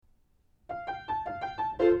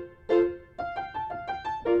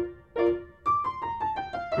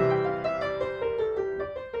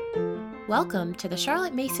Welcome to the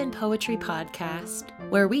Charlotte Mason Poetry Podcast,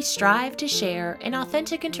 where we strive to share an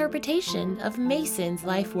authentic interpretation of Mason's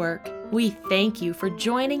life work. We thank you for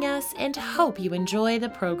joining us and hope you enjoy the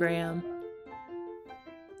program.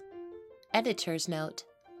 Editor's Note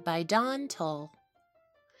by Don Tull.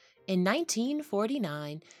 In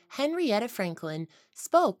 1949, Henrietta Franklin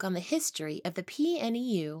spoke on the history of the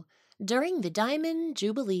PNEU during the Diamond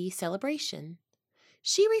Jubilee celebration.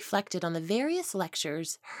 She reflected on the various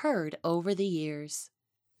lectures heard over the years.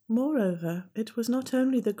 Moreover, it was not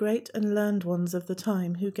only the great and learned ones of the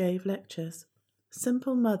time who gave lectures.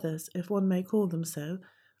 Simple mothers, if one may call them so,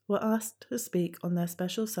 were asked to speak on their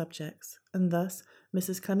special subjects, and thus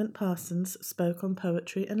Mrs. Clement Parsons spoke on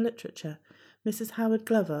poetry and literature, Mrs. Howard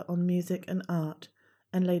Glover on music and art,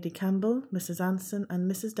 and Lady Campbell, Mrs. Anson,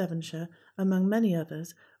 and Mrs. Devonshire, among many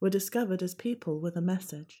others, were discovered as people with a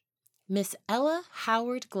message. Miss Ella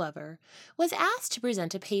Howard Glover was asked to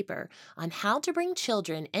present a paper on how to bring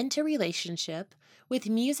children into relationship with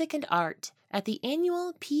music and art at the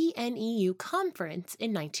annual PNEU conference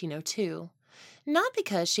in 1902, not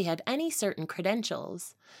because she had any certain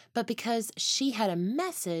credentials, but because she had a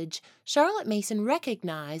message Charlotte Mason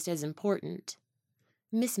recognized as important.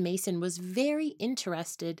 Miss Mason was very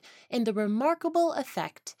interested in the remarkable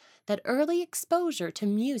effect that early exposure to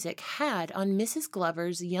music had on Mrs.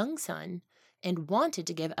 Glover's young son and wanted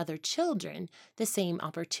to give other children the same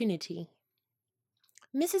opportunity.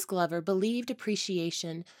 Mrs. Glover believed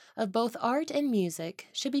appreciation of both art and music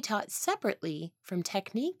should be taught separately from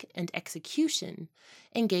technique and execution,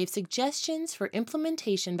 and gave suggestions for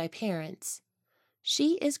implementation by parents.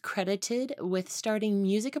 She is credited with starting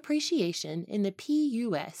music appreciation in the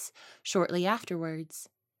PUS shortly afterwards.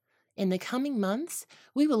 In the coming months,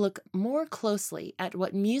 we will look more closely at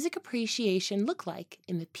what music appreciation looked like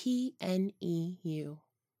in the PNEU.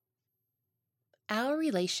 Our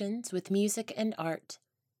Relations with Music and Art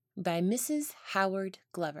by Mrs. Howard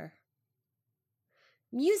Glover.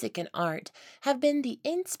 Music and art have been the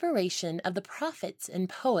inspiration of the prophets and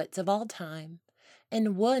poets of all time,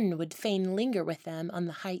 and one would fain linger with them on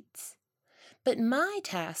the heights. But my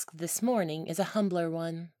task this morning is a humbler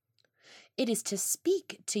one. It is to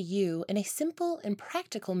speak to you in a simple and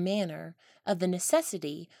practical manner of the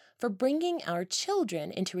necessity for bringing our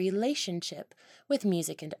children into relationship with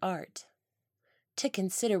music and art. To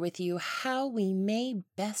consider with you how we may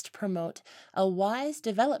best promote a wise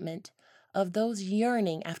development of those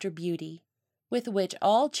yearning after beauty, with which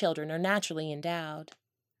all children are naturally endowed.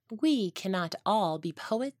 We cannot all be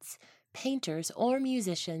poets, painters, or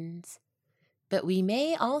musicians, but we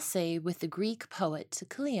may all say with the Greek poet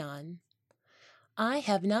Cleon, I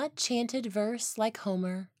have not chanted verse like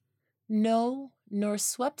Homer, no, nor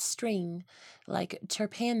swept string like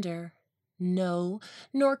Terpander, no,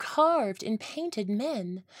 nor carved and painted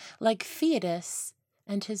men like Theodas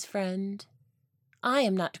and his friend. I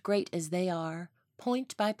am not great as they are,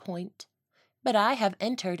 point by point, but I have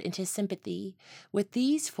entered into sympathy with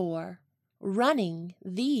these four, running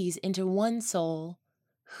these into one soul,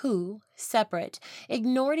 who, separate,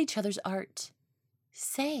 ignored each other's art.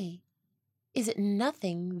 Say, is it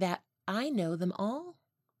nothing that I know them all?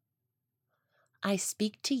 I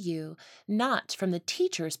speak to you not from the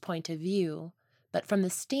teacher's point of view, but from the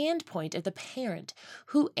standpoint of the parent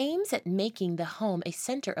who aims at making the home a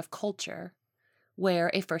center of culture,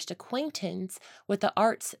 where a first acquaintance with the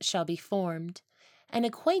arts shall be formed, an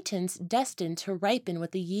acquaintance destined to ripen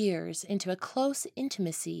with the years into a close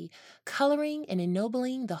intimacy, coloring and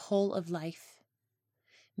ennobling the whole of life.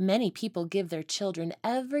 Many people give their children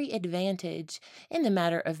every advantage in the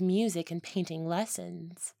matter of music and painting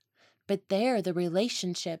lessons, but there the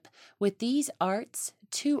relationship with these arts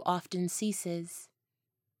too often ceases.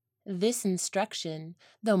 This instruction,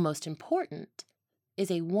 though most important, is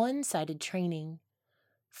a one-sided training,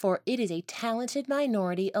 for it is a talented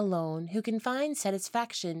minority alone who can find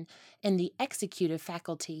satisfaction in the executive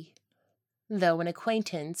faculty. Though an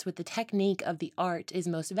acquaintance with the technique of the art is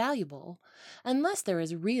most valuable, unless there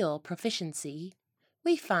is real proficiency,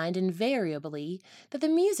 we find invariably that the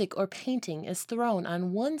music or painting is thrown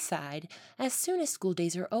on one side as soon as school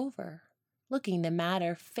days are over. Looking the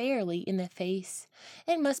matter fairly in the face,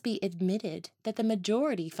 it must be admitted that the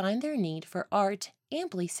majority find their need for art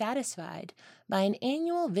amply satisfied by an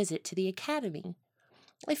annual visit to the academy,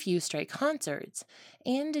 a few stray concerts,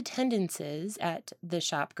 and attendances at the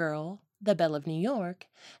Shop Girl, the Belle of New York,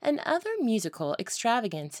 and other musical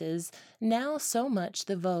extravagances now so much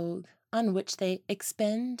the vogue, on which they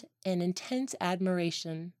expend an intense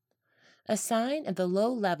admiration, a sign of the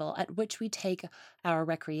low level at which we take our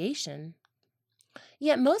recreation.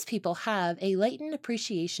 Yet most people have a latent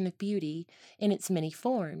appreciation of beauty in its many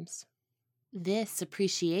forms. This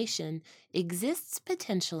appreciation exists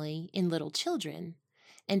potentially in little children,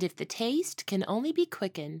 and if the taste can only be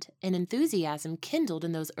quickened and enthusiasm kindled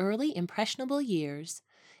in those early impressionable years,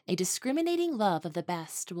 a discriminating love of the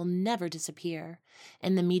best will never disappear,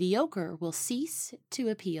 and the mediocre will cease to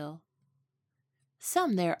appeal.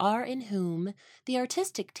 Some there are in whom the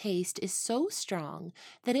artistic taste is so strong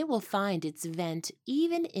that it will find its vent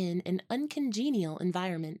even in an uncongenial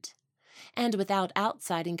environment, and without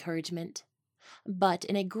outside encouragement. But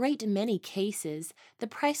in a great many cases, the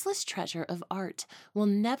priceless treasure of art will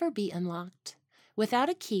never be unlocked, without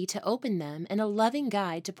a key to open them and a loving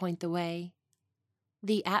guide to point the way.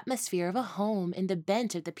 The atmosphere of a home and the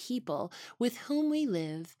bent of the people with whom we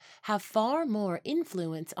live have far more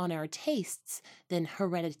influence on our tastes than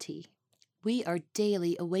heredity. We are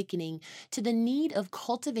daily awakening to the need of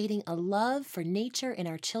cultivating a love for nature in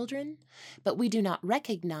our children, but we do not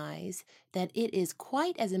recognize that it is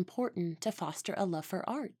quite as important to foster a love for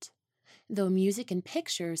art, though music and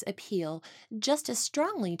pictures appeal just as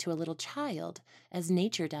strongly to a little child as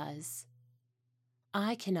nature does.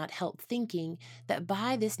 I cannot help thinking that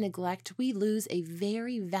by this neglect we lose a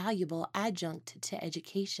very valuable adjunct to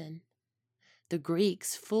education. The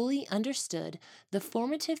Greeks fully understood the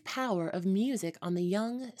formative power of music on the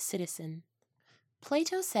young citizen.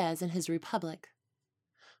 Plato says in his Republic,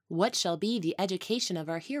 "What shall be the education of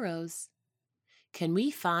our heroes? Can we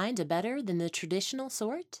find a better than the traditional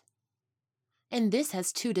sort?" And this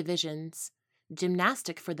has two divisions,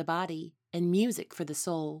 gymnastic for the body and music for the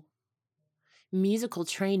soul. Musical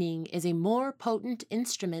training is a more potent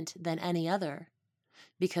instrument than any other,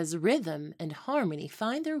 because rhythm and harmony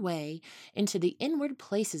find their way into the inward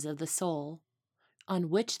places of the soul, on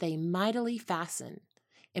which they mightily fasten,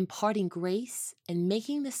 imparting grace and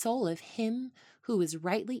making the soul of him who is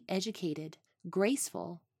rightly educated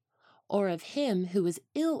graceful, or of him who is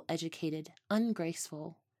ill educated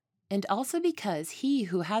ungraceful. And also because he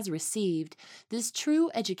who has received this true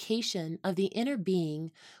education of the inner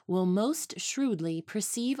being will most shrewdly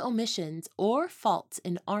perceive omissions or faults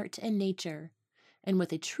in art and nature, and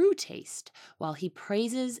with a true taste, while he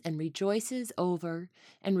praises and rejoices over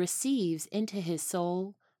and receives into his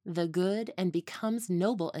soul the good and becomes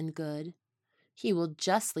noble and good, he will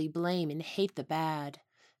justly blame and hate the bad,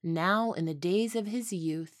 now in the days of his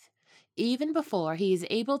youth, even before he is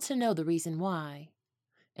able to know the reason why.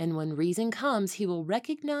 And when reason comes, he will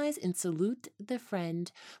recognize and salute the friend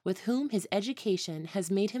with whom his education has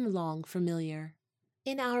made him long familiar.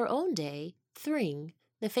 In our own day, Thring,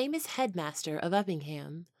 the famous headmaster of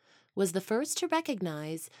Uppingham, was the first to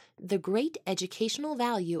recognize the great educational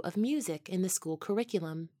value of music in the school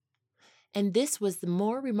curriculum. And this was the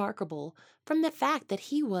more remarkable from the fact that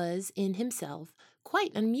he was in himself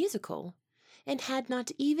quite unmusical, and had not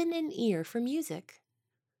even an ear for music.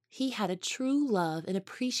 He had a true love and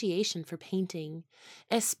appreciation for painting,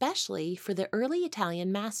 especially for the early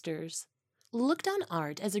Italian masters, looked on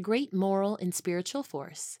art as a great moral and spiritual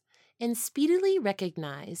force, and speedily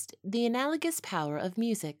recognized the analogous power of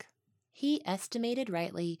music. He estimated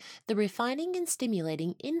rightly the refining and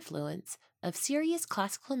stimulating influence of serious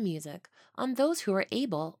classical music on those who are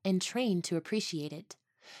able and trained to appreciate it,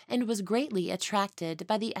 and was greatly attracted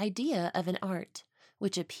by the idea of an art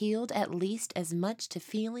which appealed at least as much to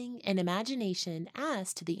feeling and imagination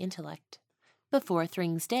as to the intellect. Before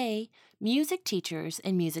Thring's day, music teachers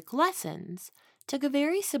and music lessons took a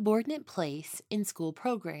very subordinate place in school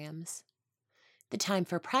programs. The time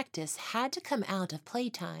for practice had to come out of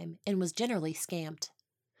playtime and was generally scamped,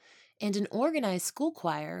 and an organized school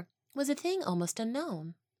choir was a thing almost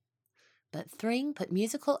unknown. But Thring put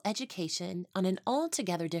musical education on an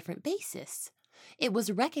altogether different basis. It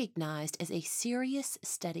was recognized as a serious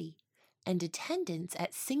study, and attendance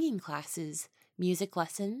at singing classes, music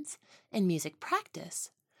lessons, and music practice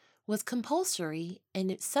was compulsory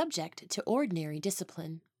and subject to ordinary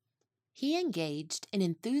discipline. He engaged an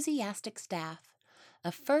enthusiastic staff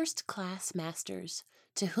of first-class masters,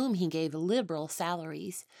 to whom he gave liberal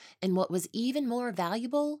salaries, and what was even more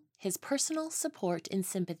valuable, his personal support and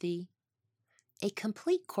sympathy. A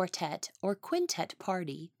complete quartet or quintet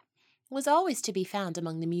party was always to be found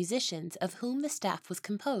among the musicians of whom the staff was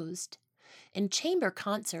composed, and chamber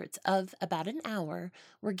concerts of about an hour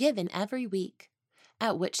were given every week,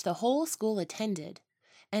 at which the whole school attended,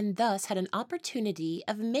 and thus had an opportunity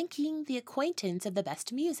of making the acquaintance of the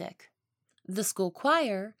best music. The school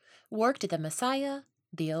choir worked at the Messiah,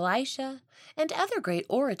 the Elisha, and other great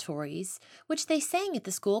oratories which they sang at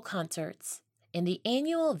the school concerts, and the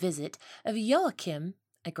annual visit of Joachim,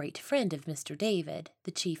 a great friend of Mr. David,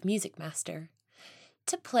 the chief music master,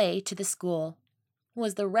 to play to the school,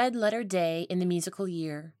 was the red-letter day in the musical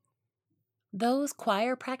year. Those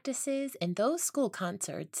choir practices and those school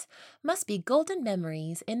concerts must be golden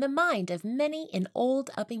memories in the mind of many an old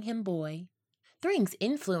Uppingham boy. Thring's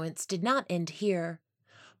influence did not end here,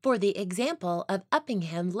 for the example of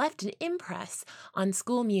Uppingham left an impress on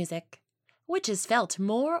school music, which is felt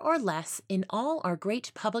more or less in all our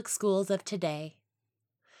great public schools of today.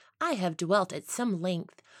 I have dwelt at some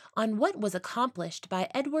length on what was accomplished by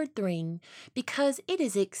Edward Thring because it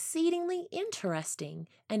is exceedingly interesting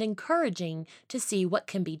and encouraging to see what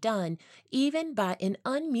can be done, even by an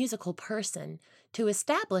unmusical person, to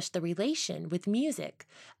establish the relation with music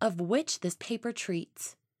of which this paper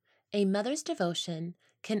treats. A mother's devotion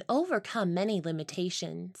can overcome many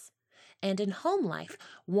limitations, and in home life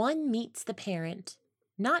one meets the parent,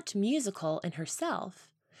 not musical in herself,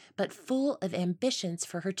 but full of ambitions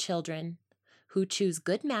for her children, who choose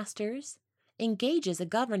good masters, engages a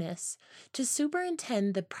governess to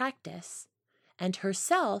superintend the practice, and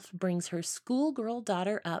herself brings her schoolgirl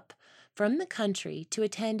daughter up from the country to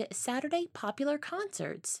attend Saturday popular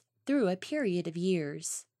concerts through a period of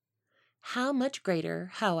years. How much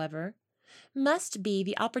greater, however, must be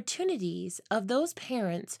the opportunities of those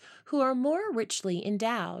parents who are more richly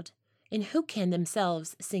endowed, and who can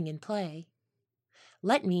themselves sing and play.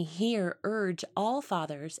 Let me here urge all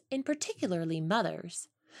fathers, and particularly mothers,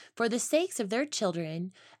 for the sakes of their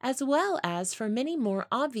children, as well as for many more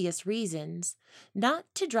obvious reasons, not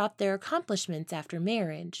to drop their accomplishments after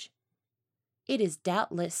marriage. It is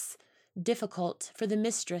doubtless difficult for the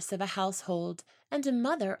mistress of a household and a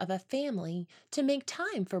mother of a family to make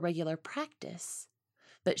time for regular practice,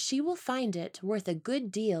 but she will find it worth a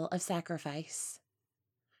good deal of sacrifice.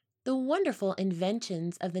 The wonderful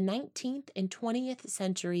inventions of the 19th and 20th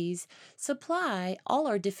centuries supply all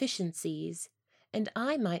our deficiencies, and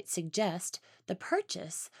I might suggest the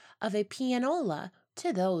purchase of a pianola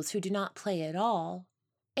to those who do not play at all,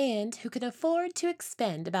 and who can afford to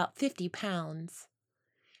expend about £50.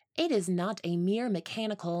 It is not a mere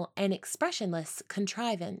mechanical and expressionless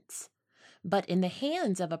contrivance, but in the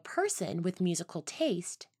hands of a person with musical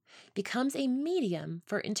taste, becomes a medium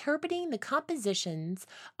for interpreting the compositions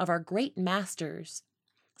of our great masters,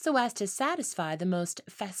 so as to satisfy the most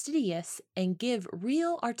fastidious and give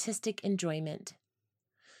real artistic enjoyment.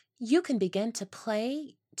 You can begin to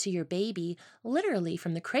play to your baby literally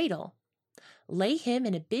from the cradle. Lay him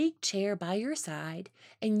in a big chair by your side,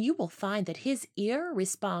 and you will find that his ear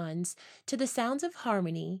responds to the sounds of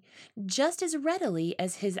harmony just as readily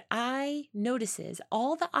as his eye notices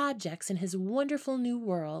all the objects in his wonderful new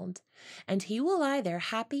world, and he will lie there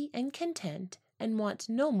happy and content and want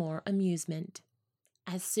no more amusement.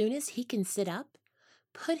 As soon as he can sit up,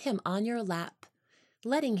 put him on your lap,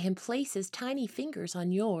 letting him place his tiny fingers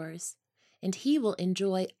on yours, and he will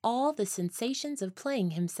enjoy all the sensations of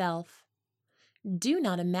playing himself. Do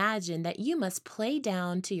not imagine that you must play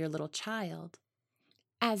down to your little child.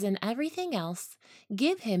 As in everything else,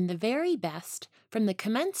 give him the very best from the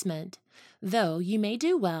commencement, though you may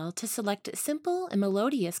do well to select simple and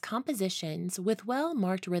melodious compositions with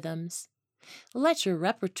well-marked rhythms. Let your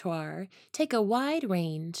repertoire take a wide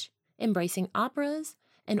range, embracing operas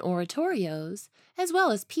and oratorios, as well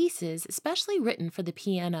as pieces especially written for the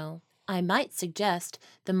piano. I might suggest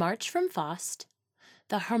the March from Faust,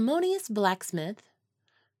 the Harmonious Blacksmith,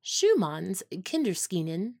 Schumann's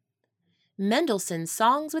Kinderszenen, Mendelssohn's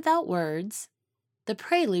Songs Without Words, the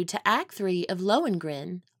prelude to Act 3 of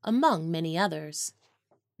Lohengrin, among many others.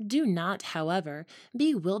 Do not, however,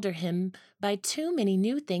 bewilder him by too many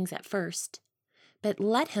new things at first, but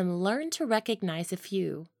let him learn to recognize a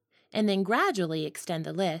few, and then gradually extend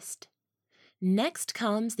the list. Next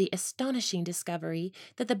comes the astonishing discovery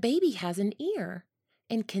that the baby has an ear,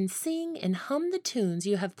 and can sing and hum the tunes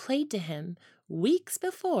you have played to him weeks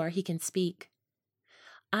before he can speak.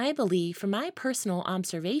 I believe from my personal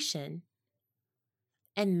observation,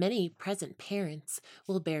 and many present parents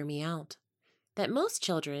will bear me out, that most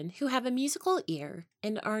children who have a musical ear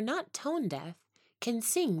and are not tone deaf can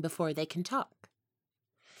sing before they can talk.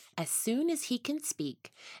 As soon as he can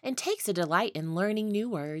speak and takes a delight in learning new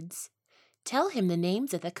words, tell him the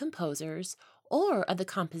names of the composers or of the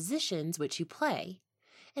compositions which you play,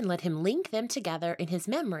 and let him link them together in his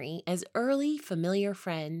memory as early familiar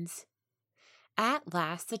friends. At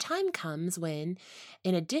last the time comes when,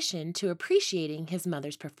 in addition to appreciating his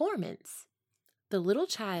mother's performance, the little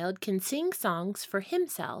child can sing songs for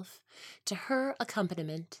himself to her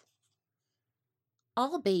accompaniment.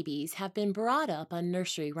 All babies have been brought up on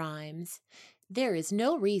nursery rhymes. There is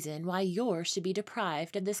no reason why yours should be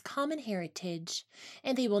deprived of this common heritage,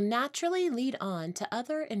 and they will naturally lead on to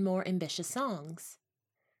other and more ambitious songs.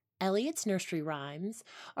 Eliot's nursery rhymes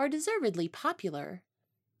are deservedly popular,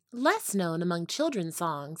 Less known among children's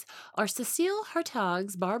songs are Cecile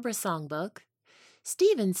Hartog's Barbara Songbook,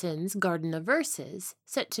 Stevenson's Garden of Verses,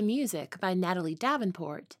 set to music by Natalie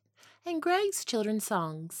Davenport, and Grieg's Children's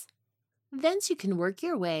Songs. Thence you can work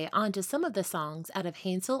your way onto some of the songs out of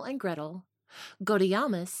Hansel and Gretel,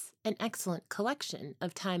 Gaudeamus, an excellent collection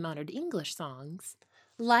of time-honored English songs,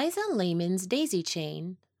 Liza Layman's Daisy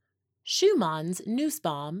Chain, Schumann's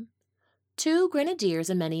Nussbaum, Two Grenadiers,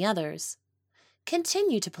 and many others.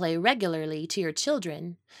 Continue to play regularly to your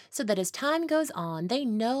children, so that as time goes on they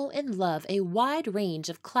know and love a wide range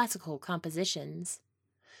of classical compositions.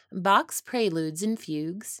 Bach's Preludes and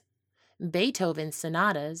Fugues, Beethoven's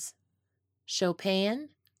Sonatas, Chopin,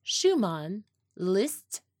 Schumann,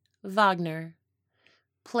 Liszt, Wagner.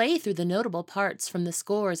 Play through the notable parts from the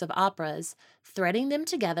scores of operas, threading them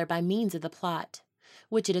together by means of the plot,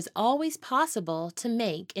 which it is always possible to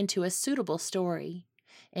make into a suitable story.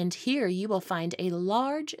 And here you will find a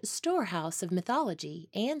large storehouse of mythology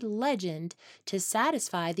and legend to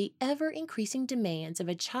satisfy the ever-increasing demands of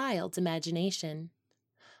a child's imagination.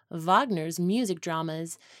 Wagner's music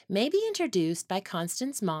dramas may be introduced by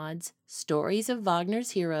Constance Maud's Stories of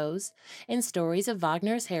Wagner's Heroes and Stories of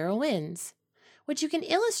Wagner's Heroines, which you can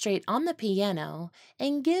illustrate on the piano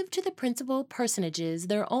and give to the principal personages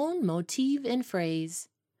their own motive and phrase.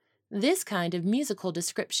 This kind of musical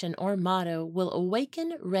description or motto will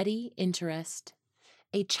awaken ready interest.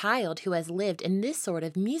 A child who has lived in this sort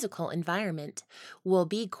of musical environment will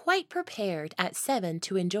be quite prepared at 7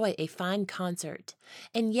 to enjoy a fine concert,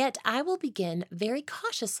 and yet I will begin very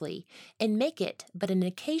cautiously and make it but an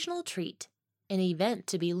occasional treat, an event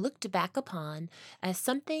to be looked back upon as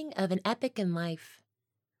something of an epoch in life.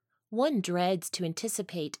 One dreads to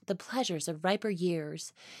anticipate the pleasures of riper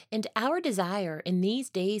years, and our desire in these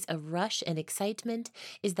days of rush and excitement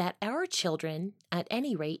is that our children, at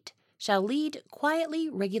any rate, shall lead quietly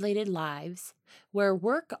regulated lives, where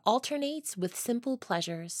work alternates with simple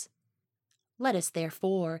pleasures. Let us,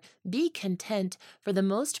 therefore, be content for the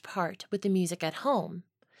most part with the music at home,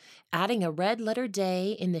 adding a red-letter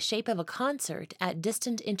day in the shape of a concert at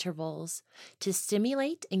distant intervals, to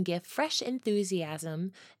stimulate and give fresh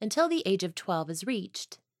enthusiasm until the age of 12 is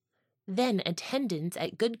reached. Then attendance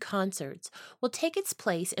at good concerts will take its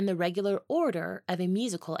place in the regular order of a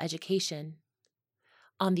musical education.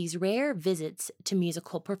 On these rare visits to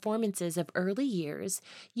musical performances of early years,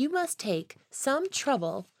 you must take some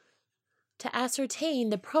trouble to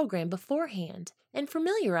ascertain the program beforehand and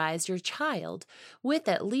familiarize your child with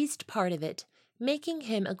at least part of it, making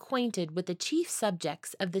him acquainted with the chief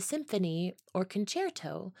subjects of the symphony or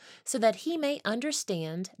concerto so that he may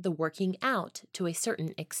understand the working out to a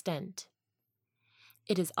certain extent.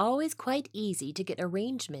 It is always quite easy to get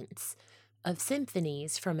arrangements of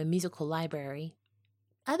symphonies from a musical library.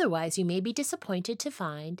 Otherwise, you may be disappointed to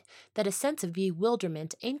find that a sense of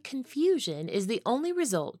bewilderment and confusion is the only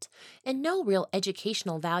result, and no real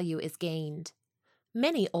educational value is gained.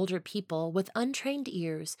 Many older people with untrained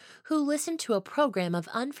ears who listen to a program of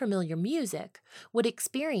unfamiliar music would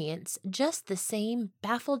experience just the same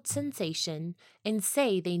baffled sensation and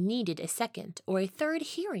say they needed a second or a third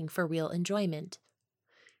hearing for real enjoyment.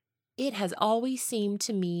 It has always seemed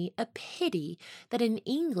to me a pity that in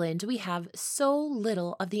England we have so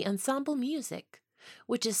little of the ensemble music,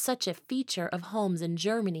 which is such a feature of homes in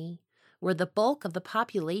Germany, where the bulk of the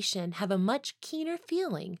population have a much keener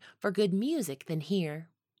feeling for good music than here.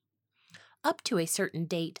 Up to a certain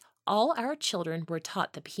date, all our children were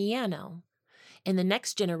taught the piano. In the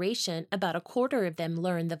next generation, about a quarter of them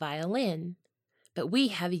learned the violin. But we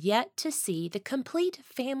have yet to see the complete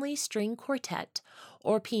family string quartet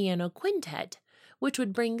or piano quintet, which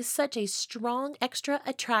would bring such a strong extra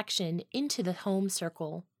attraction into the home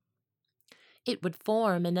circle. It would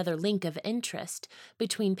form another link of interest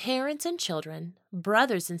between parents and children,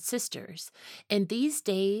 brothers and sisters, in these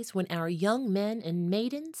days when our young men and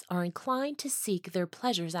maidens are inclined to seek their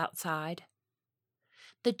pleasures outside.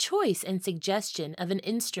 The choice and suggestion of an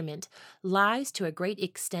instrument lies to a great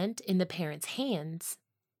extent in the parents' hands.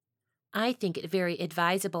 I think it very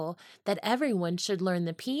advisable that everyone should learn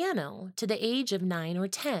the piano to the age of 9 or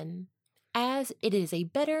 10, as it is a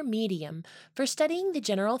better medium for studying the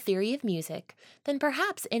general theory of music than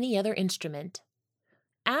perhaps any other instrument.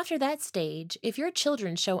 After that stage, if your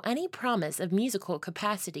children show any promise of musical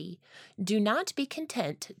capacity, do not be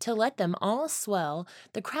content to let them all swell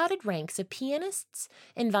the crowded ranks of pianists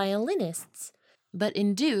and violinists, but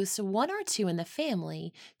induce one or two in the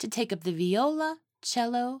family to take up the viola,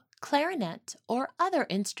 cello, clarinet, or other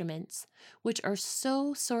instruments which are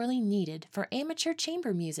so sorely needed for amateur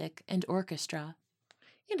chamber music and orchestra.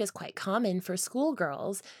 It is quite common for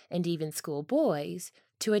schoolgirls and even schoolboys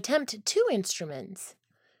to attempt 2 instruments.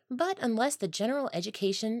 But unless the general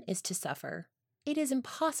education is to suffer, it is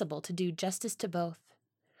impossible to do justice to both.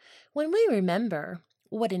 When we remember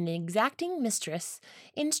what an exacting mistress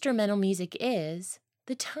instrumental music is,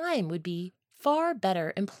 the time would be far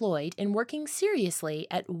better employed in working seriously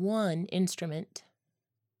at one instrument.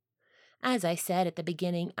 As I said at the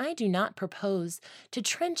beginning, I do not propose to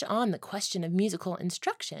trench on the question of musical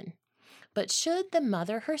instruction. But should the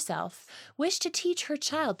mother herself wish to teach her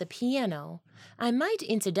child the piano, I might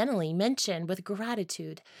incidentally mention with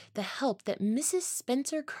gratitude the help that Mrs.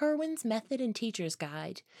 Spencer Curwin's Method and Teacher's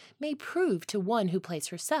Guide may prove to one who plays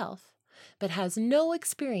herself, but has no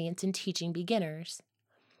experience in teaching beginners.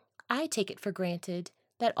 I take it for granted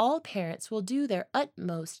that all parents will do their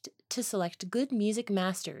utmost to select good music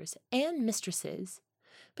masters and mistresses,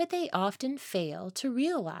 but they often fail to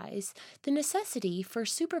realize the necessity for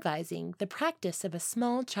supervising the practice of a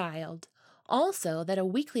small child. Also, that a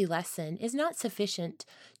weekly lesson is not sufficient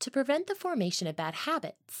to prevent the formation of bad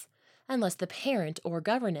habits, unless the parent or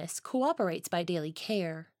governess cooperates by daily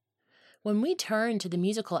care. When we turn to the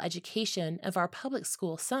musical education of our public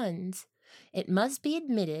school sons, it must be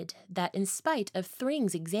admitted that in spite of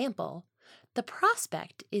Thring's example, the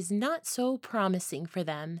prospect is not so promising for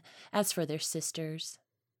them as for their sisters.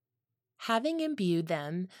 Having imbued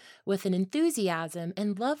them with an enthusiasm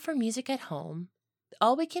and love for music at home,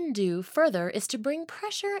 all we can do further is to bring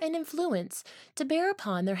pressure and influence to bear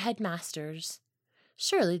upon their headmasters.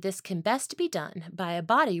 Surely this can best be done by a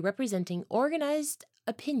body representing organized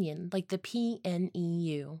opinion like the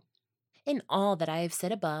PNEU. In all that I have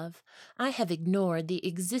said above, I have ignored the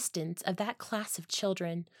existence of that class of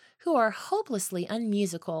children who are hopelessly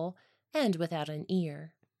unmusical and without an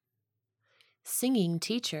ear. Singing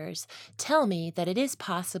teachers tell me that it is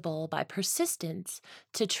possible by persistence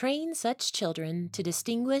to train such children to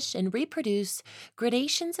distinguish and reproduce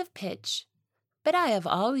gradations of pitch, but I have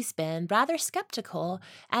always been rather skeptical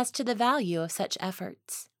as to the value of such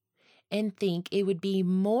efforts, and think it would be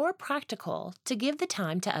more practical to give the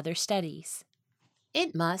time to other studies.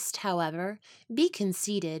 It must, however, be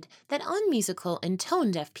conceded that unmusical and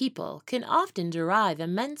tone-deaf people can often derive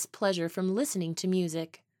immense pleasure from listening to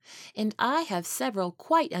music, and I have several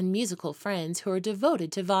quite unmusical friends who are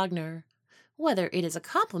devoted to Wagner. Whether it is a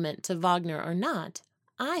compliment to Wagner or not,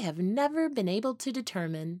 I have never been able to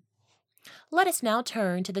determine. Let us now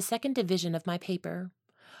turn to the second division of my paper,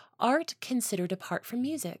 Art Considered Apart from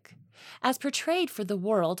Music, as portrayed for the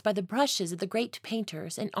world by the brushes of the great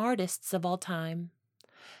painters and artists of all time.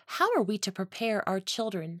 How are we to prepare our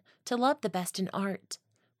children to love the best in art,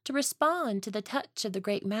 to respond to the touch of the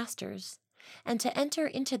great masters, and to enter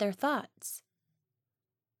into their thoughts?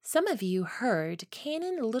 Some of you heard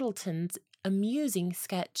Canon Littleton's amusing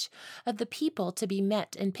sketch of the people to be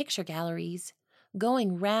met in picture galleries,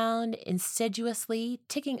 going round insidiously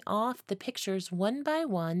ticking off the pictures one by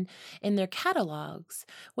one in their catalogues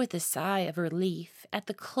with a sigh of relief at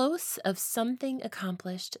the close of something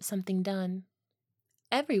accomplished, something done.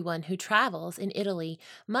 Everyone who travels in Italy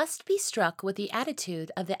must be struck with the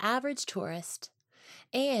attitude of the average tourist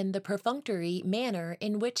and the perfunctory manner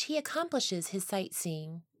in which he accomplishes his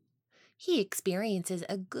sightseeing. He experiences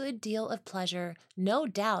a good deal of pleasure, no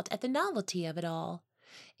doubt, at the novelty of it all,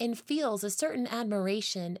 and feels a certain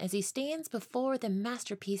admiration as he stands before the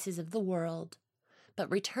masterpieces of the world,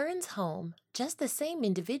 but returns home just the same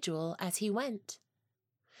individual as he went.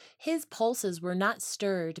 His pulses were not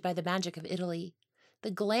stirred by the magic of Italy.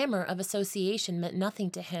 The glamour of association meant nothing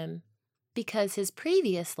to him, because his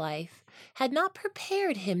previous life had not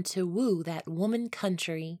prepared him to woo that woman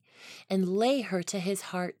country and lay her to his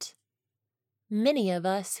heart. Many of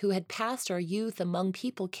us who had passed our youth among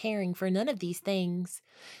people caring for none of these things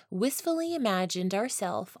wistfully imagined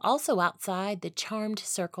ourselves also outside the charmed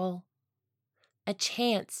circle. A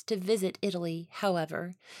chance to visit Italy,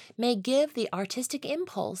 however, may give the artistic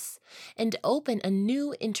impulse and open a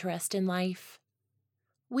new interest in life.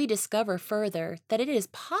 We discover further that it is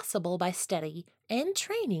possible by study and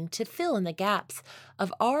training to fill in the gaps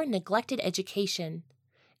of our neglected education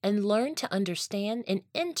and learn to understand and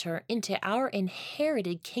enter into our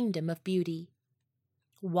inherited kingdom of beauty.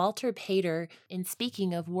 Walter Pater, in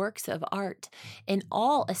speaking of works of art and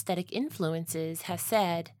all aesthetic influences, has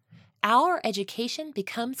said, "Our education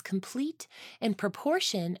becomes complete in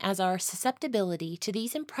proportion as our susceptibility to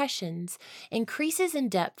these impressions increases in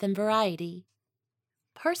depth and variety."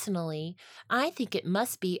 Personally, I think it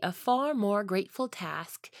must be a far more grateful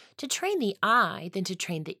task to train the eye than to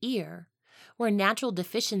train the ear, where natural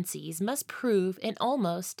deficiencies must prove an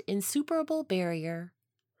almost insuperable barrier.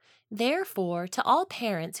 Therefore, to all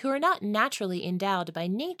parents who are not naturally endowed by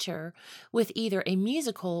nature with either a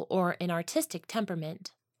musical or an artistic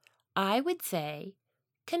temperament, I would say,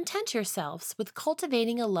 content yourselves with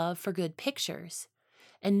cultivating a love for good pictures,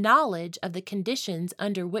 and knowledge of the conditions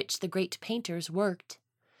under which the great painters worked,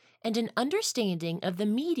 and an understanding of the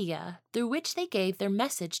media through which they gave their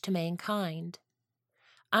message to mankind.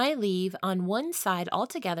 I leave on one side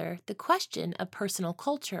altogether the question of personal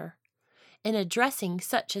culture, in addressing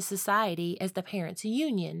such a society as the Parents'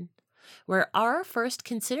 Union, where our first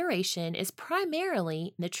consideration is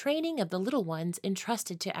primarily the training of the little ones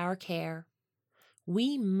entrusted to our care.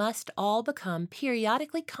 We must all become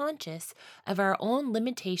periodically conscious of our own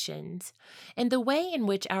limitations and the way in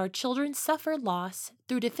which our children suffer loss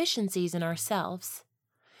through deficiencies in ourselves.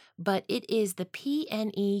 But it is the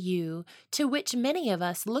PNEU to which many of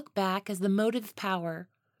us look back as the motive power,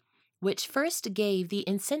 which first gave the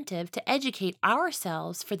incentive to educate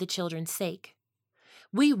ourselves for the children's sake.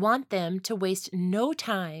 We want them to waste no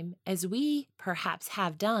time, as we perhaps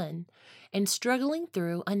have done, in struggling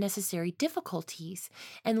through unnecessary difficulties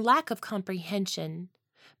and lack of comprehension,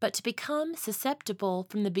 but to become susceptible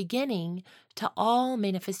from the beginning to all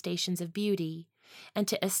manifestations of beauty, and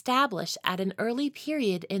to establish at an early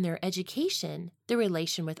period in their education the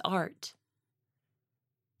relation with art.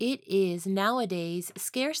 It is nowadays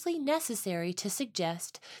scarcely necessary to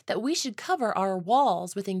suggest that we should cover our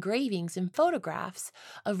walls with engravings and photographs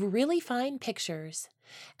of really fine pictures,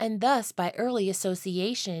 and thus by early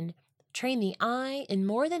association train the eye, and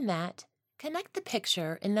more than that, connect the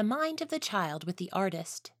picture in the mind of the child with the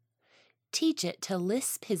artist. Teach it to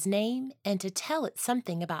lisp his name and to tell it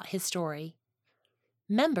something about his story.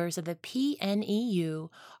 Members of the PNEU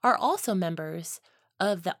are also members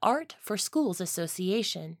of the Art for Schools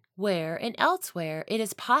Association, where and elsewhere it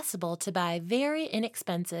is possible to buy very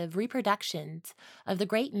inexpensive reproductions of the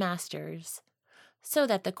great masters, so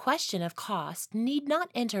that the question of cost need not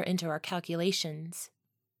enter into our calculations.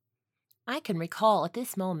 I can recall at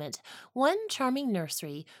this moment one charming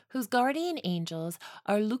nursery whose guardian angels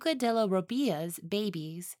are Luca della Robbia's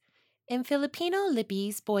babies and Filippino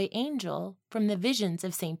Lippi's boy angel from the Visions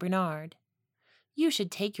of St. Bernard. You should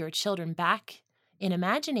take your children back in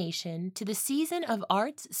imagination to the season of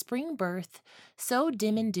art's spring birth, so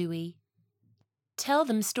dim and dewy. Tell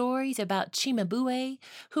them stories about Cimabue,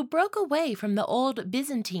 who broke away from the old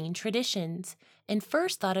Byzantine traditions and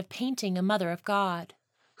first thought of painting a mother of God,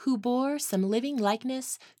 who bore some living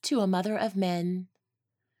likeness to a mother of men.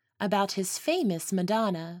 About his famous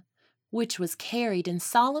Madonna, which was carried in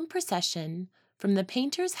solemn procession from the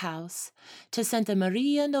painter's house to Santa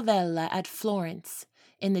Maria Novella at Florence,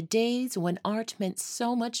 in the days when art meant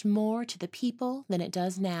so much more to the people than it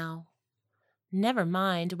does now. Never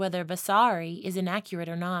mind whether Vasari is inaccurate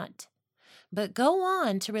or not, but go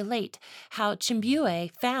on to relate how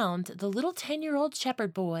Cimabue found the little 10-year-old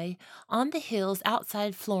shepherd boy on the hills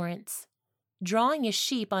outside Florence, drawing a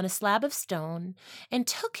sheep on a slab of stone, and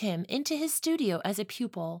took him into his studio as a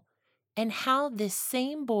pupil, and how this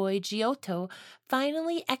same boy Giotto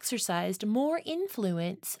finally exercised more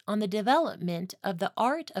influence on the development of the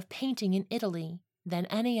art of painting in Italy than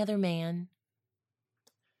any other man.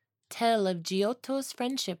 Tell of Giotto's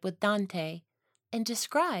friendship with Dante, and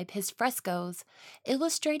describe his frescoes,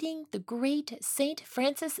 illustrating the great Saint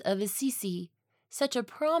Francis of Assisi, such a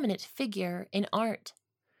prominent figure in art,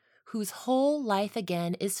 whose whole life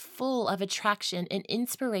again is full of attraction and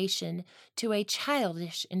inspiration to a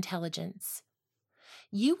childish intelligence.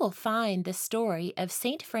 You will find the story of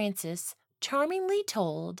St. Francis charmingly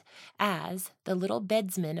told as the little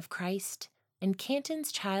bedsman of Christ in Canton's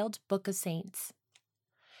Child's Book of Saints.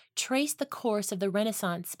 Trace the course of the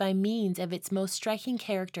Renaissance by means of its most striking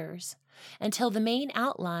characters, until the main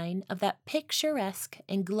outline of that picturesque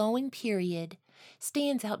and glowing period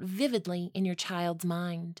stands out vividly in your child's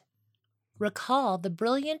mind. Recall the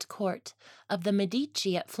brilliant court of the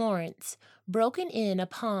Medici at Florence, broken in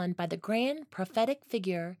upon by the grand prophetic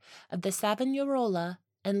figure of the Savonarola,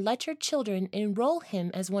 and let your children enroll him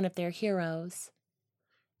as one of their heroes.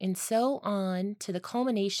 And so on to the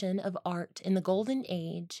culmination of art in the golden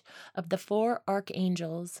age of the 4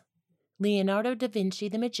 archangels, Leonardo da Vinci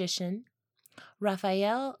the magician,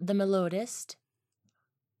 Raphael the melodist,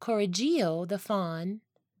 Correggio the faun,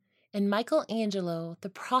 and Michelangelo the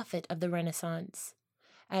prophet of the Renaissance,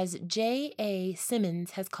 as J.A.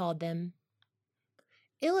 Symonds has called them.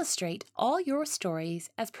 Illustrate all your stories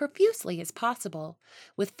as profusely as possible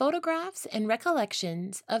with photographs and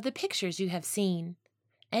recollections of the pictures you have seen,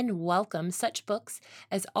 and welcome such books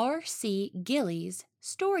as R.C. Gillies'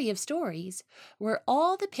 Story of Stories, where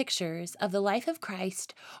all the pictures of the life of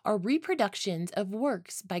Christ are reproductions of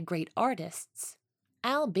works by great artists.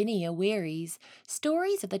 Albinia Weary's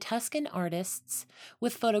Stories of the Tuscan Artists,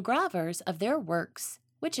 with photographers of their works,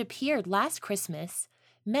 which appeared last Christmas,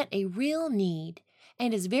 met a real need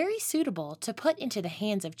and is very suitable to put into the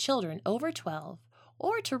hands of children over 12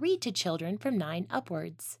 or to read to children from 9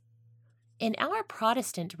 upwards. In our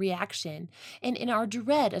Protestant reaction and in our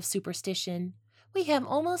dread of superstition, we have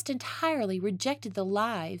almost entirely rejected the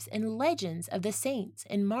lives and legends of the saints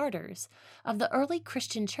and martyrs of the early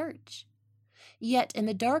Christian Church. Yet in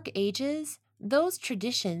the Dark Ages, those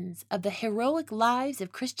traditions of the heroic lives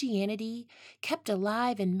of Christianity kept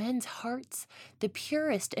alive in men's hearts the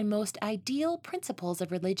purest and most ideal principles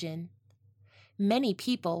of religion. Many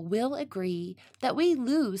people will agree that we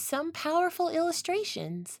lose some powerful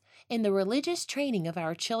illustrations in the religious training of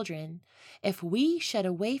our children if we shut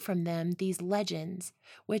away from them these legends,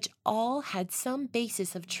 which all had some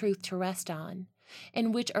basis of truth to rest on,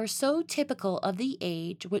 and which are so typical of the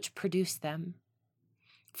age which produced them.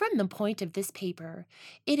 From the point of this paper,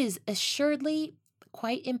 it is assuredly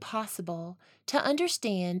quite impossible to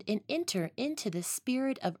understand and enter into the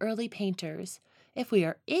spirit of early painters if we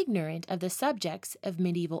are ignorant of the subjects of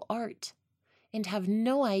medieval art, and have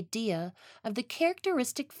no idea of the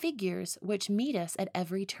characteristic figures which meet us at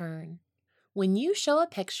every turn. When you show a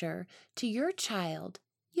picture to your child,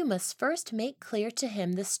 you must first make clear to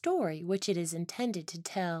him the story which it is intended to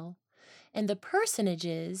tell, and the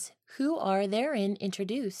personages who are therein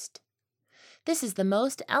introduced. This is the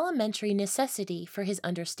most elementary necessity for his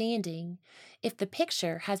understanding, if the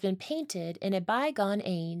picture has been painted in a bygone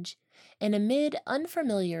age and amid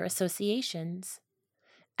unfamiliar associations.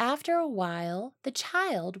 After a while, the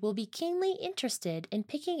child will be keenly interested in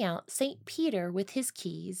picking out St. Peter with his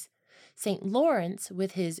keys, St. Lawrence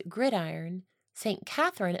with his gridiron, St.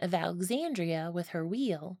 Catherine of Alexandria with her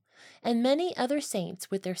wheel, and many other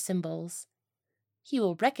saints with their symbols. He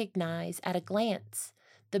will recognize at a glance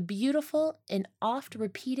the beautiful and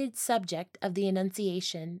oft-repeated subject of the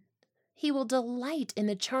Annunciation. He will delight in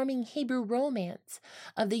the charming Hebrew romance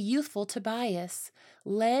of the youthful Tobias,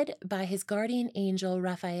 led by his guardian angel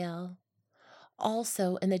Raphael.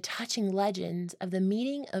 Also in the touching legends of the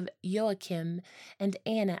meeting of Joachim and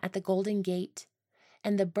Anna at the Golden Gate,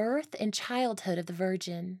 and the birth and childhood of the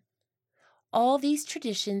Virgin. All these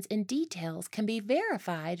traditions and details can be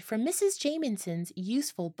verified from Mrs. Jamieson's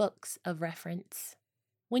useful books of reference.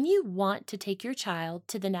 When you want to take your child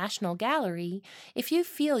to the National Gallery, if you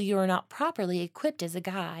feel you are not properly equipped as a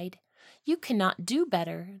guide, you cannot do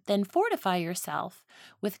better than fortify yourself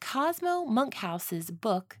with Cosmo Monkhouse's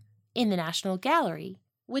book, In the National Gallery,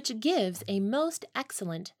 which gives a most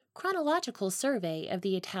excellent chronological survey of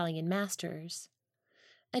the Italian masters.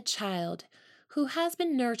 A child who has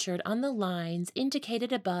been nurtured on the lines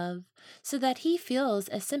indicated above, so that he feels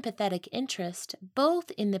a sympathetic interest both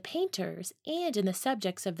in the painters and in the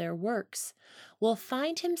subjects of their works, will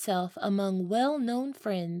find himself among well-known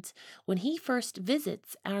friends when he first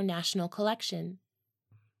visits our national collection.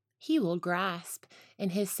 He will grasp,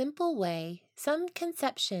 in his simple way, some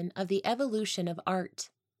conception of the evolution of art.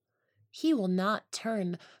 He will not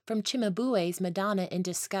turn from Cimabue's Madonna in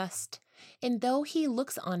disgust, and though he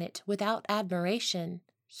looks on it without admiration,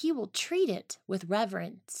 he will treat it with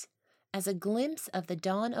reverence, as a glimpse of the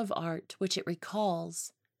dawn of art which it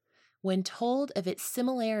recalls, when told of its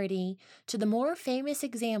similarity to the more famous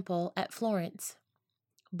example at Florence.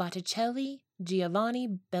 Botticelli,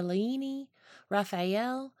 Giovanni Bellini,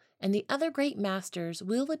 Raphael, and the other great masters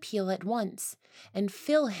will appeal at once and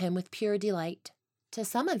fill him with pure delight. To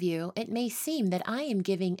some of you, it may seem that I am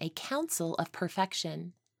giving a counsel of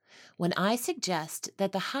perfection when I suggest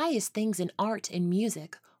that the highest things in art and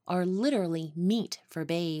music are literally meat for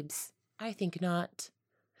babes. I think not.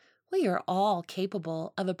 We are all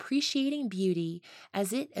capable of appreciating beauty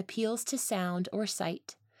as it appeals to sound or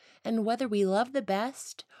sight, and whether we love the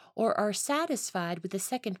best or are satisfied with the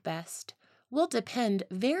second best will depend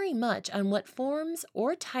very much on what forms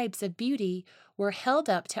or types of beauty were held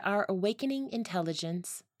up to our awakening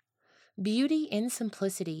intelligence. Beauty and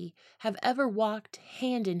simplicity have ever walked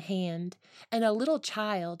hand in hand, and a little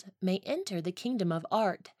child may enter the kingdom of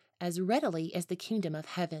art as readily as the kingdom of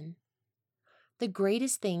heaven. The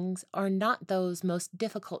greatest things are not those most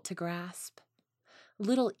difficult to grasp.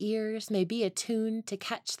 Little ears may be attuned to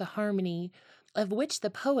catch the harmony of which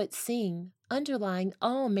the poets sing, underlying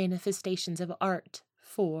all manifestations of art,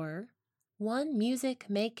 for one music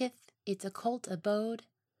maketh its occult abode,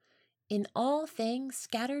 in all things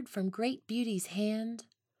scattered from great beauty's hand,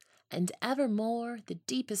 and evermore the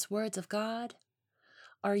deepest words of God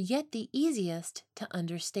are yet the easiest to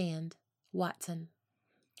understand. Watson.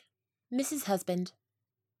 Mrs. Husband.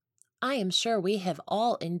 I am sure we have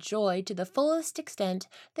all enjoyed to the fullest extent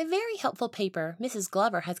the very helpful paper Mrs.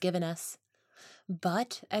 Glover has given us.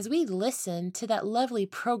 But as we listened to that lovely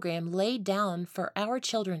program laid down for our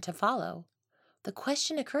children to follow, the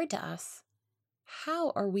question occurred to us,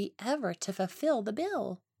 how are we ever to fulfill the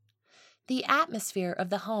bill? The atmosphere of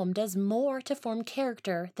the home does more to form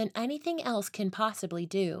character than anything else can possibly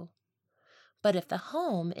do. But if the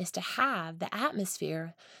home is to have the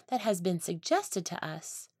atmosphere that has been suggested to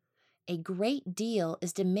us, a great deal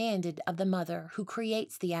is demanded of the mother who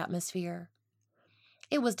creates the atmosphere.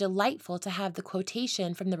 It was delightful to have the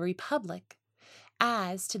quotation from the Republic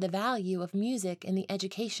as to the value of music in the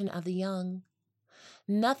education of the young.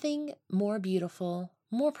 Nothing more beautiful,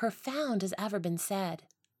 more profound has ever been said.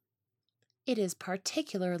 It is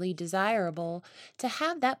particularly desirable to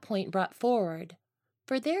have that point brought forward,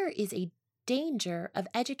 for there is a danger of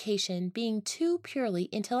education being too purely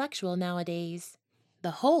intellectual nowadays.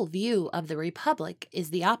 The whole view of the Republic is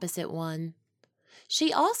the opposite one.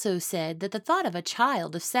 She also said that the thought of a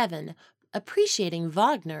child of 7 appreciating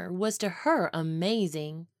Wagner was to her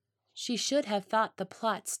amazing. She should have thought the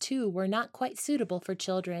plots, too, were not quite suitable for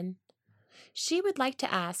children. She would like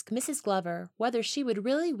to ask Mrs. Glover whether she would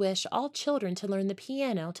really wish all children to learn the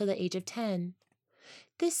piano till the age of 10.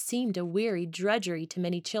 This seemed a weary drudgery to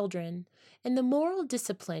many children, and the moral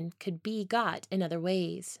discipline could be got in other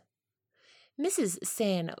ways. Mrs.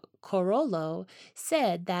 San Corollo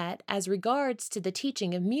said that, as regards to the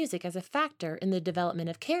teaching of music as a factor in the development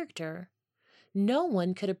of character, no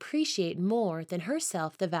one could appreciate more than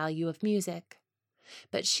herself the value of music.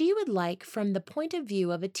 But she would like, from the point of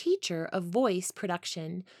view of a teacher of voice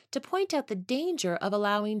production, to point out the danger of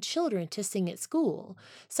allowing children to sing at school,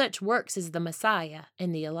 such works as the Messiah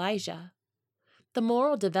and the Elijah. The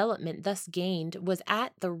moral development thus gained was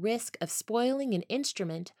at the risk of spoiling an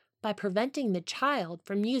instrument by preventing the child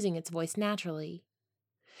from using its voice naturally.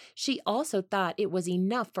 She also thought it was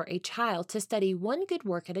enough for a child to study one good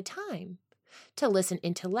work at a time. To listen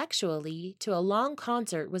intellectually to a long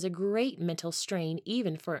concert was a great mental strain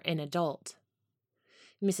even for an adult.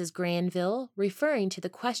 Mrs. Granville, referring to the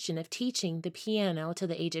question of teaching the piano to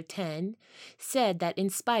the age of 10, said that in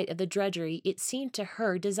spite of the drudgery it seemed to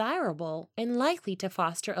her desirable and likely to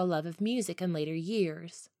foster a love of music in later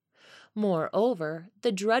years. Moreover,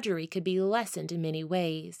 the drudgery could be lessened in many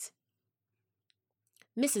ways.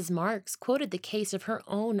 Mrs. Marks quoted the case of her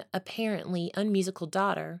own apparently unmusical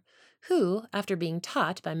daughter, who, after being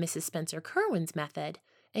taught by Mrs. Spencer Kirwan's method,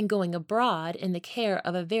 and going abroad in the care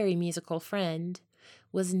of a very musical friend,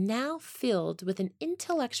 was now filled with an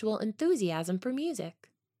intellectual enthusiasm for music.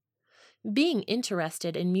 Being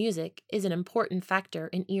interested in music is an important factor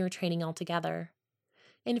in ear training altogether,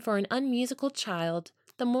 and for an unmusical child,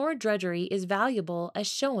 the more drudgery is valuable as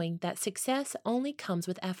showing that success only comes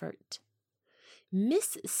with effort.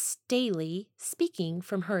 Miss Staley, speaking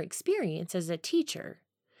from her experience as a teacher,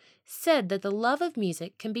 said that the love of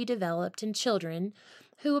music can be developed in children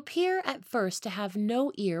who appear at first to have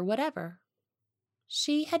no ear whatever.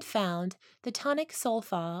 She had found the tonic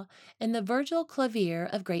solfa and the Virgil clavier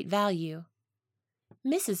of great value.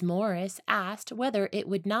 Mrs. Morris asked whether it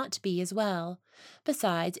would not be as well,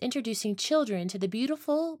 besides introducing children to the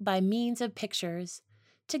beautiful by means of pictures,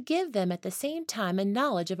 to give them at the same time a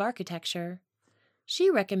knowledge of architecture. She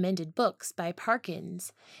recommended books by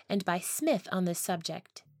Parkins and by Smith on this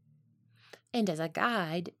subject. And as a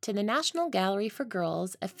guide to the National Gallery for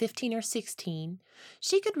girls of 15 or 16,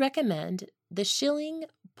 she could recommend the Schilling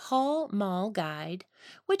Pall Mall Guide,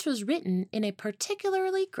 which was written in a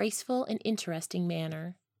particularly graceful and interesting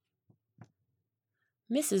manner.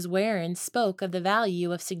 Mrs. Warren spoke of the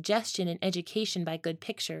value of suggestion in education by good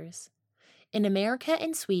pictures. In America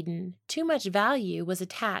and Sweden, too much value was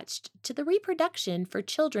attached to the reproduction for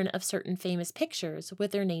children of certain famous pictures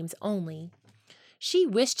with their names only. She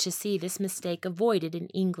wished to see this mistake avoided in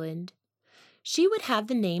England. She would have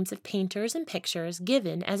the names of painters and pictures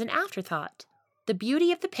given as an afterthought. The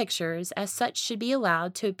beauty of the pictures as such should be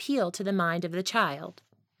allowed to appeal to the mind of the child.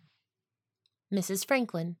 Mrs.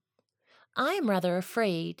 Franklin. I am rather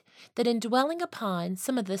afraid that in dwelling upon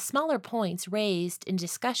some of the smaller points raised in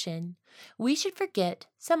discussion, we should forget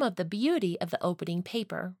some of the beauty of the opening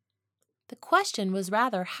paper. The question was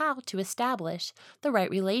rather how to establish the right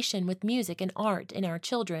relation with music and art in our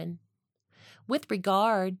children. With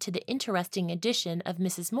regard to the interesting addition of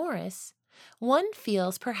Mrs. Morris, one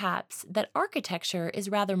feels perhaps that architecture is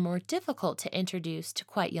rather more difficult to introduce to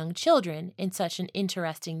quite young children in such an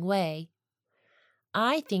interesting way.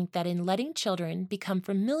 I think that in letting children become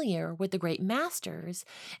familiar with the great masters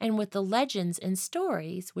and with the legends and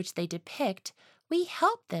stories which they depict, we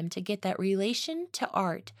help them to get that relation to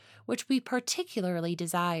art which we particularly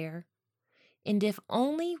desire. And if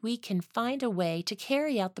only we can find a way to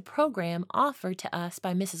carry out the program offered to us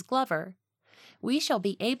by Mrs. Glover, we shall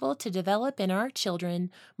be able to develop in our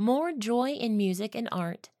children more joy in music and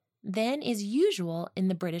art than is usual in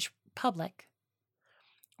the British public.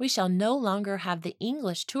 We shall no longer have the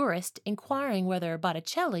English tourist inquiring whether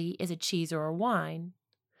Botticelli is a cheese or a wine.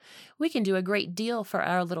 We can do a great deal for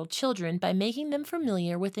our little children by making them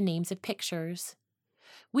familiar with the names of pictures.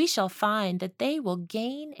 We shall find that they will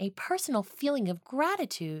gain a personal feeling of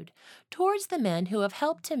gratitude towards the men who have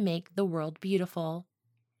helped to make the world beautiful.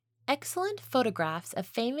 Excellent photographs of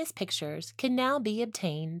famous pictures can now be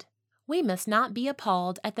obtained. We must not be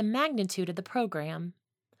appalled at the magnitude of the program.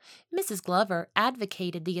 Mrs. Glover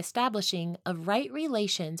advocated the establishing of right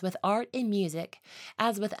relations with art and music,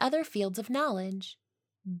 as with other fields of knowledge.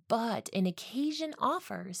 But an occasion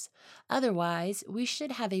offers, otherwise we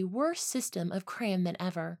should have a worse system of cram than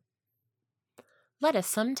ever. Let us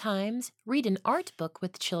sometimes read an art book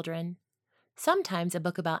with children, sometimes a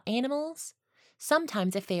book about animals,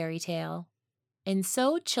 sometimes a fairy tale, and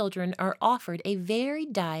so children are offered a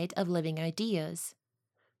varied diet of living ideas.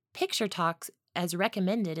 Picture talks, as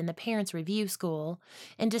recommended in the Parents' Review School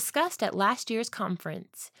and discussed at last year's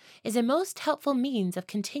conference, is a most helpful means of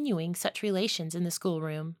continuing such relations in the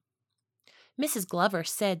schoolroom. Mrs. Glover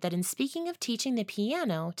said that in speaking of teaching the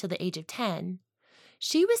piano till the age of 10,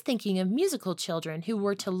 she was thinking of musical children who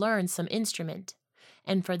were to learn some instrument,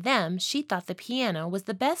 and for them she thought the piano was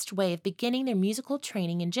the best way of beginning their musical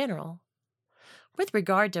training in general. With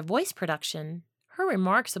regard to voice production, her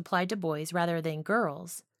remarks applied to boys rather than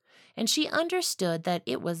girls, and she understood that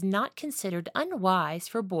it was not considered unwise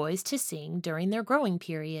for boys to sing during their growing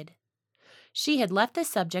period. She had left the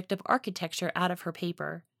subject of architecture out of her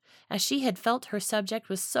paper, as she had felt her subject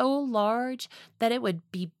was so large that it would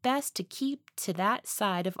be best to keep to that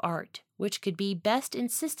side of art which could be best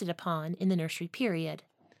insisted upon in the nursery period.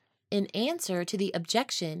 In answer to the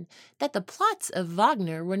objection that the plots of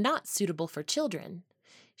Wagner were not suitable for children,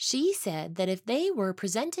 she said that if they were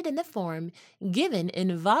presented in the form given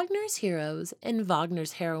in Wagner's Heroes and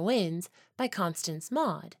Wagner's Heroines by Constance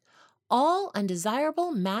Maud, all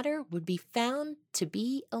undesirable matter would be found to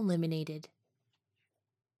be eliminated.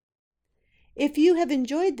 If you have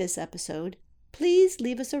enjoyed this episode, please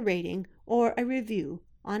leave us a rating or a review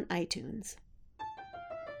on iTunes.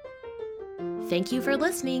 Thank you for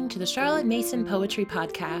listening to the Charlotte Mason Poetry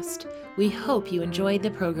Podcast. We hope you enjoyed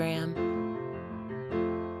the program.